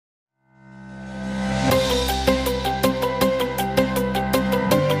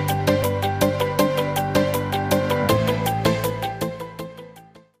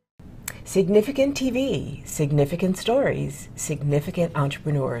Significant TV, significant stories, significant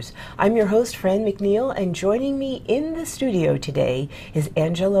entrepreneurs. I'm your host, Fran McNeil, and joining me in the studio today is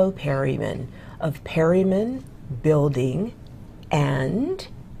Angelo Perryman of Perryman Building, and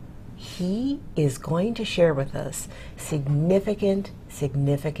he is going to share with us significant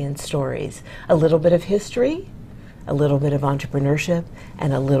stories. A little bit of history, a little bit of entrepreneurship,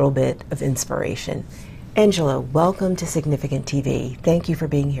 and a little bit of inspiration. Angelo, welcome to Significant TV. Thank you for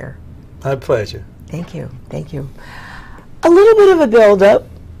being here. My pleasure. Thank you. Thank you. A little bit of a build-up,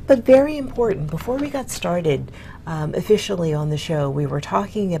 but very important. Before we got started officially on the show, we were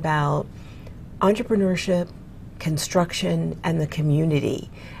talking about entrepreneurship, construction, and the community,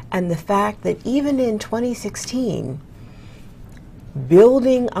 and the fact that even in 2016,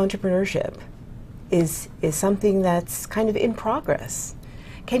 building entrepreneurship is something that's kind of in progress.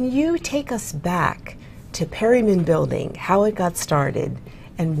 Can you take us back to Perryman Building, how it got started,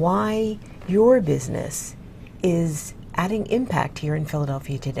 and why your business is adding impact here in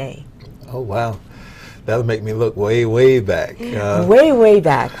Philadelphia today? Oh, wow. That'll make me look way back. Way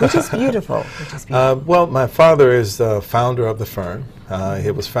back, which is beautiful. Well, my father is the founder of the firm.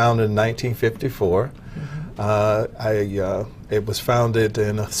 It was founded in 1954. It was founded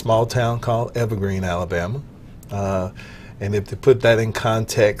in a small town called Evergreen, Alabama. And if to put that in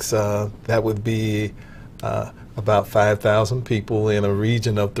context, that would be about 5,000 people in a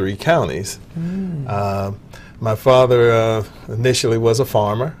region of 3 counties. My father initially was a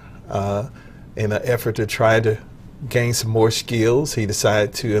farmer. In an effort to try to gain some more skills, he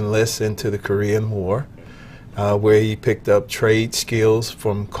decided to enlist into the Korean War, where he picked up trade skills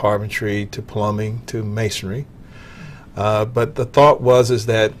from carpentry to plumbing to masonry. But the thought was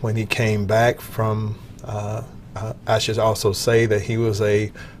that when he came back from, I should also say that he was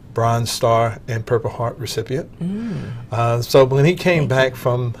a Bronze Star and Purple Heart recipient. So when he came back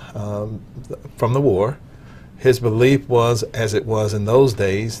from the war, his belief was, as it was in those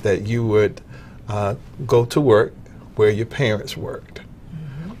days, that you would go to work where your parents worked.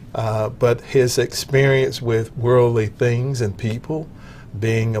 But his experience with worldly things and people,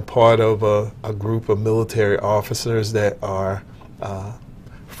 being a part of a group of military officers that are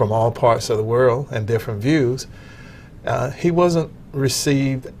from all parts of the world and different views, he wasn't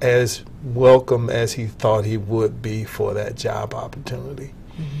received as welcome as he thought he would be for that job opportunity.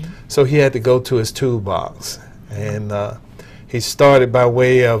 So he had to go to his toolbox, and he started by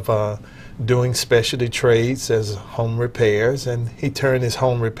way of doing specialty trades as home repairs, and he turned his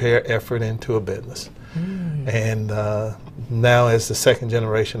home repair effort into a business. And now as the second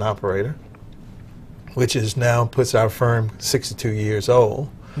generation operator, which is now puts our firm 62 years old,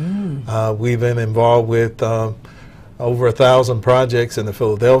 we've been involved with over 1,000 projects in the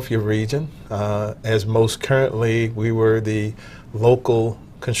Philadelphia region. As most currently, we were the local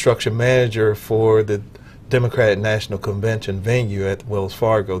construction manager for the Democratic National Convention venue at Wells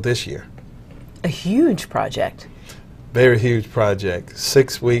Fargo this year. A huge project. Very huge project.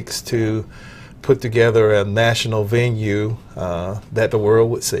 6 weeks to put together a national venue that the world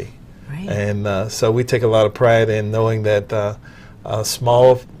would see. Right. And so we take a lot of pride in knowing that a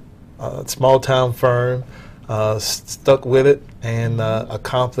small town firm stuck with it and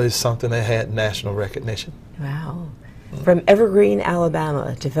accomplished something that had national recognition. Wow. From Evergreen,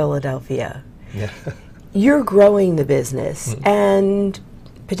 Alabama to Philadelphia. Yeah. You're growing the business, and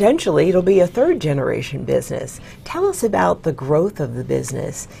potentially it'll be a third-generation business. Tell us about the growth of the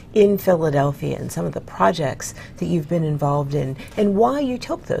business in Philadelphia and some of the projects that you've been involved in, and why you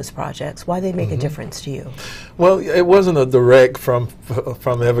took those projects, why they make a difference to you. Well, it wasn't a direct from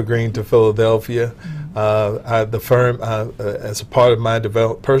Evergreen to Philadelphia. The firm, as a part of my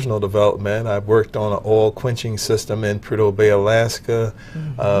personal development, I worked on an oil quenching system in Prudhoe Bay, Alaska,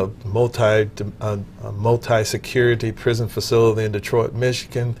 multi-security prison facility in Detroit,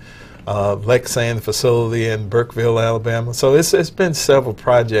 Michigan, Lexan facility in Burkeville, Alabama. So it's been several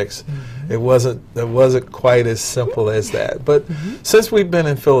projects. It wasn't quite as simple as that. But since we've been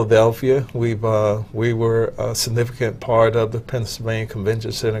in Philadelphia, we were a significant part of the Pennsylvania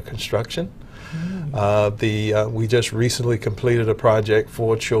Convention Center construction. We just recently completed a project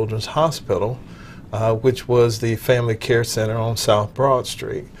for Children's Hospital, which was the Family Care Center on South Broad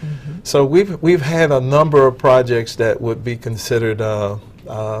Street. So we've had a number of projects that would be considered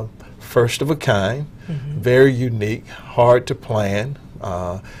first of a kind, very unique, hard to plan,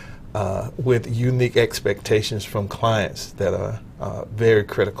 with unique expectations from clients that are very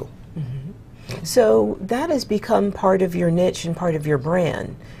critical. So that has become part of your niche and part of your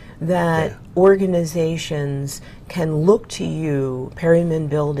brand, that organizations can look to you, Perryman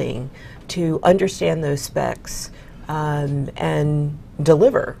Building, to understand those specs and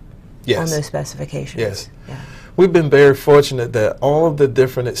deliver Yes. on those specifications. Yes. Yeah. We've been very fortunate that all of the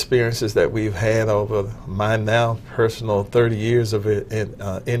different experiences that we've had over my now personal 30 years of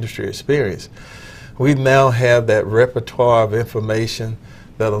industry experience, we now have that repertoire of information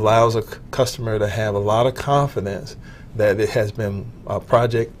that allows a customer to have a lot of confidence that it has been a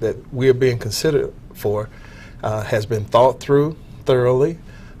project that we're being considered for, has been thought through thoroughly,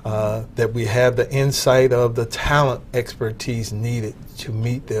 that we have the insight of the talent expertise needed to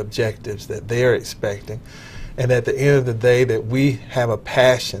meet the objectives that they're expecting, and at the end of the day that we have a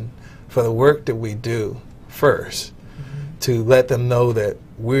passion for the work that we do first, to let them know that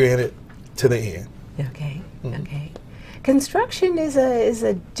we're in it to the end. Okay. Okay. Construction is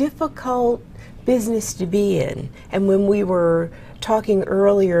a difficult business to be in, and when we were talking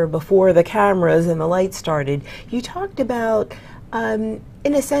earlier before the cameras and the lights started, you talked about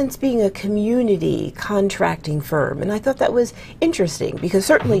in a sense being a community contracting firm, and I thought that was interesting because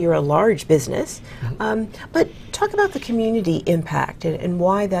certainly you're a large business, but talk about the community impact and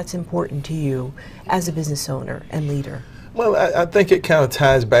why that's important to you as a business owner and leader. Well, I think it kind of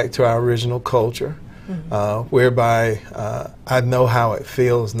ties back to our original culture, whereby I know how it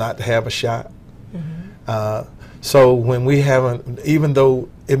feels not to have a shot. So when we haven't, even though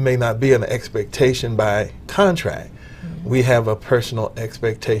it may not be an expectation by contract, we have a personal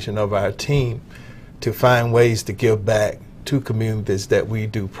expectation of our team to find ways to give back to communities that we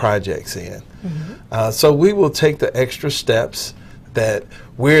do projects in. So we will take the extra steps that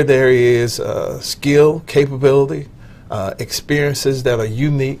where there is skill, capability, experiences that are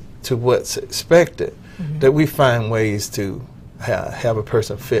unique to what's expected, that we find ways to have a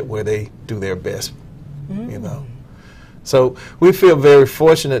person fit where they do their best, you know. So we feel very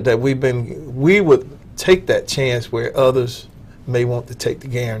fortunate that we would take that chance where others may want to take the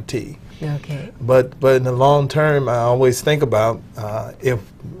guarantee. Okay. But in the long term, I always think about if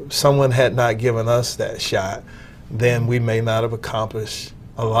someone had not given us that shot, then we may not have accomplished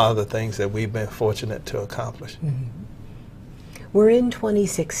a lot of the things that we've been fortunate to accomplish. We're in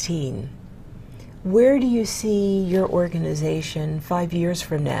 2016. Where do you see your organization 5 years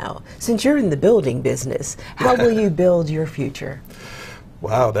from now? Since you're in the building business, how will you build your future?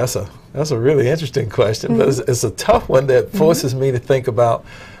 Wow, that's a really interesting question, but it's a tough one that forces me to think about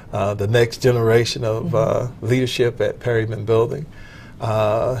the next generation of leadership at Perryman Building.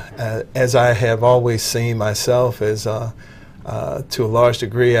 As I have always seen myself as, to a large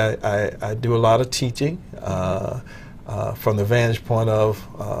degree, I do a lot of teaching from the vantage point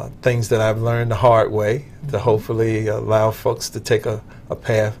of things that I've learned the hard way to hopefully allow folks to take a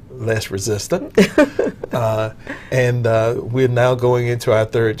path less resistant. And we're now going into our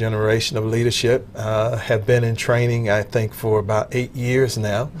third generation of leadership, have been in training, I think, for about 8 years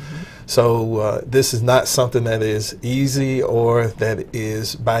now. So this is not something that is easy or that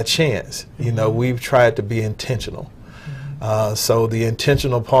is by chance. You know, we've tried to be intentional. So the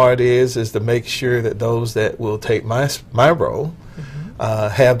intentional part is to make sure that those that will take my role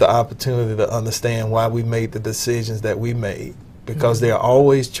have the opportunity to understand why we made the decisions that we made, because there are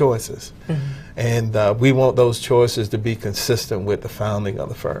always choices, and we want those choices to be consistent with the founding of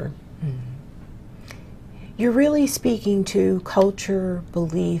the firm. You're really speaking to culture,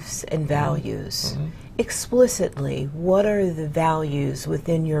 beliefs, and values. Explicitly, what are the values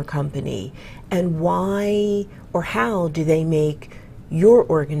within your company, and why or how do they make your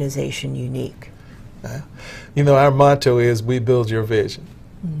organization unique? You know, our motto is we build your vision.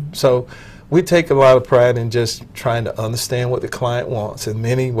 So we take a lot of pride in just trying to understand what the client wants. In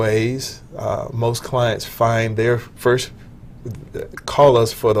many ways, most clients find call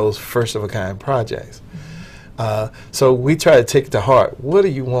us for those first-of-a-kind projects. So we try to take it to heart. What do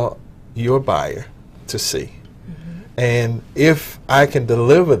you want your buyer to see? And if I can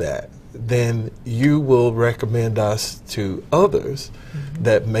deliver that, then you will recommend us to others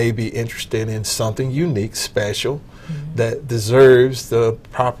that may be interested in something unique, special, that deserves the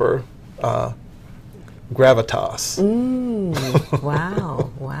proper gravitas.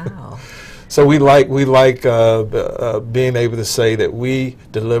 Wow, wow. So we like being able to say that we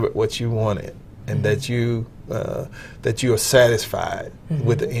delivered what you wanted, and that you are satisfied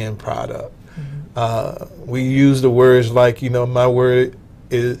with the end product. We use the words like, you know, my word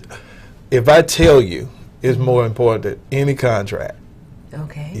is, if I tell you, is more important than any contract.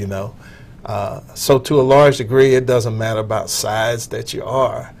 Okay. You know, so to a large degree, it doesn't matter about size that you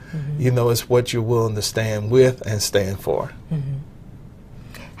are. You know, it's what you're willing to stand with and stand for.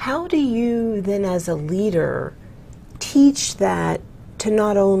 How do you then, as a leader, teach that to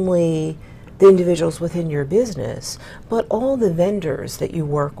not only the individuals within your business, but all the vendors that you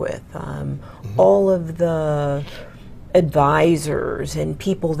work with, all of the advisors and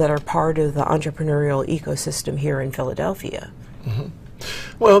people that are part of the entrepreneurial ecosystem here in Philadelphia? Mm-hmm.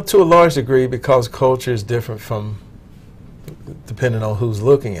 Well, to a large degree, because culture is different from, depending on who's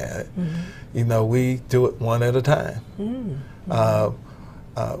looking at it. Mm-hmm. You know, we do it one at a time. Mm-hmm.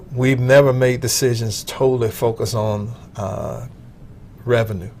 We've never made decisions totally focused on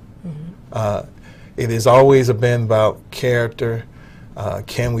revenue. Mm-hmm. It has always been about character.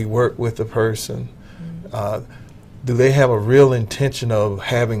 Can we work with the person? Mm-hmm. Do they have a real intention of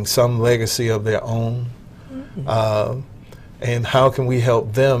having some legacy of their own? Mm-hmm. And how can we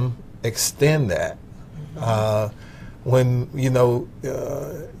help them extend that? Mm-hmm. When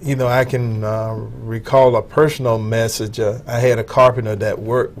I can recall a personal message. I had a carpenter that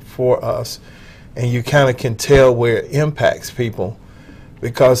worked for us, and you kind of can tell where it impacts people,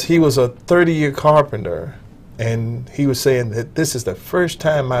 because he was a 30-year carpenter, and he was saying that this is the first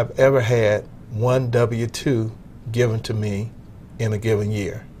time I've ever had one W-2 given to me in a given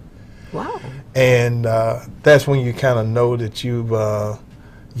year. Wow. And that's when you kind of know that you've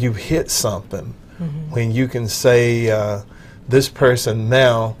hit something. Mm-hmm. When you can say, this person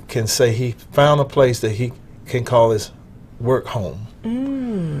now can say he found a place that he can call his work home.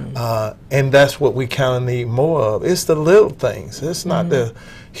 Mm. And that's what we kind of need more of. It's the little things. It's not the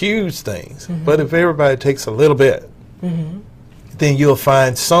huge things. Mm-hmm. But if everybody takes a little bit, then you'll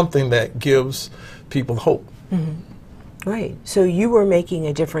find something that gives people hope. Mm-hmm. Right. So you were making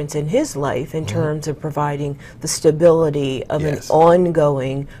a difference in his life in terms of providing the stability of an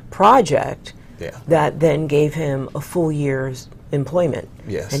ongoing project that then gave him a full year's employment.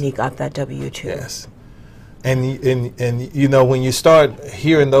 Yes. And he got that W-2. Yes. And you know, when you start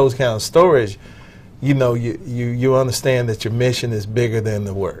hearing those kind of stories, you know, you understand that your mission is bigger than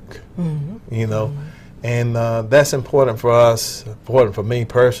the work. Mm-hmm. You know, and that's important for us, important for me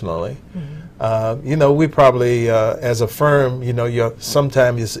personally. Mm-hmm. You know, we probably, as a firm, you know,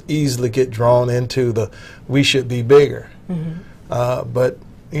 sometimes you easily get drawn into the we should be bigger. Mm-hmm. But,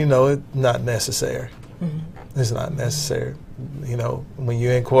 you know, it's not necessary. Mm-hmm. It's not necessary. You know, when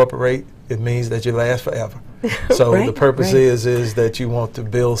you incorporate, it means that you last forever. So the purpose is that you want to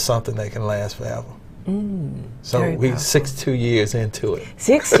build something that can last forever. So we're 62 years into it.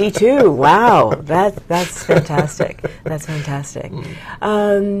 62, wow, that's fantastic. That's fantastic.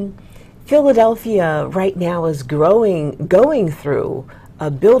 Philadelphia right now is going through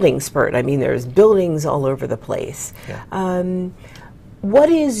a building spurt. I mean, there's buildings all over the place. Yeah. What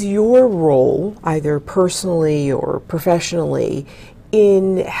is your role, either personally or professionally,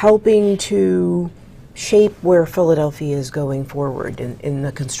 in helping to shape where Philadelphia is going forward in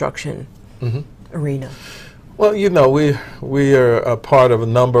the construction arena? Well, you know, we are a part of a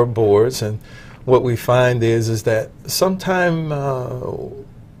number of boards, and what we find is that sometimes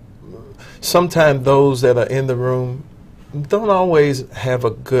those that are in the room don't always have a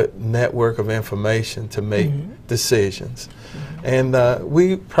good network of information to make decisions. And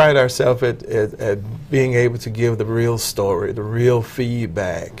we pride ourselves at being able to give the real story, the real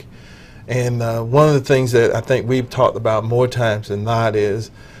feedback. And one of the things that I think we've talked about more times than not is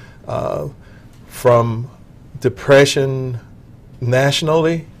from depression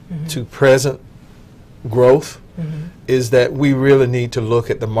nationally to present growth, is that we really need to look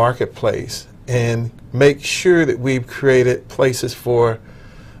at the marketplace and make sure that we've created places for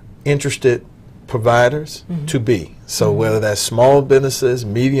interested providers to be. So whether that's small businesses,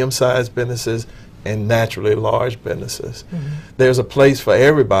 medium-sized businesses, and naturally large businesses, there's a place for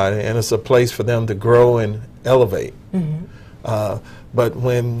everybody, and it's a place for them to grow and elevate. But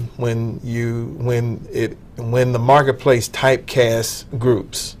when the marketplace typecasts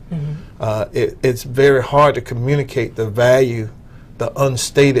groups, it's very hard to communicate the value, the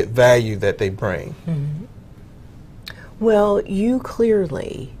unstated value that they bring. Well, you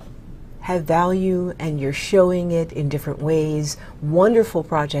clearly have value, and you're showing it in different ways. Wonderful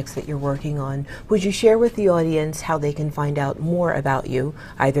projects that you're working on. Would you share with the audience how they can find out more about you,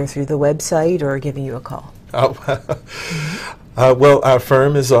 either through the website or giving you a call? Well, our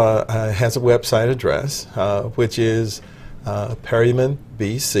firm has a website address, which is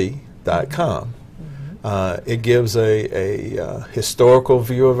perrymanbc.com. It gives a historical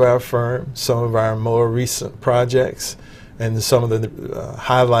view of our firm, some of our more recent projects, and some of the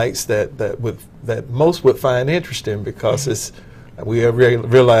highlights that most would find interesting, because it's we have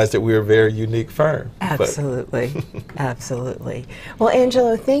realized that we're a very unique firm. Absolutely. Absolutely. Well,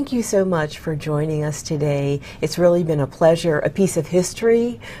 Angelo, thank you so much for joining us today. It's really been a pleasure, a piece of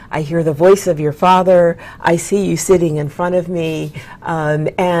history. I hear the voice of your father. I see you sitting in front of me.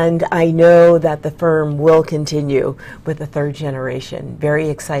 And I know that the firm will continue with the third generation. Very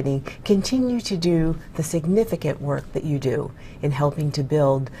exciting. Continue to do the significant work that you do in helping to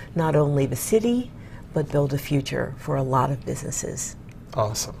build not only the city, but build a future for a lot of businesses.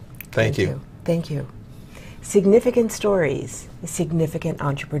 Awesome. Thank you. Thank you. Significant stories, significant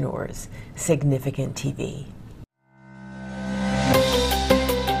entrepreneurs, Significant TV.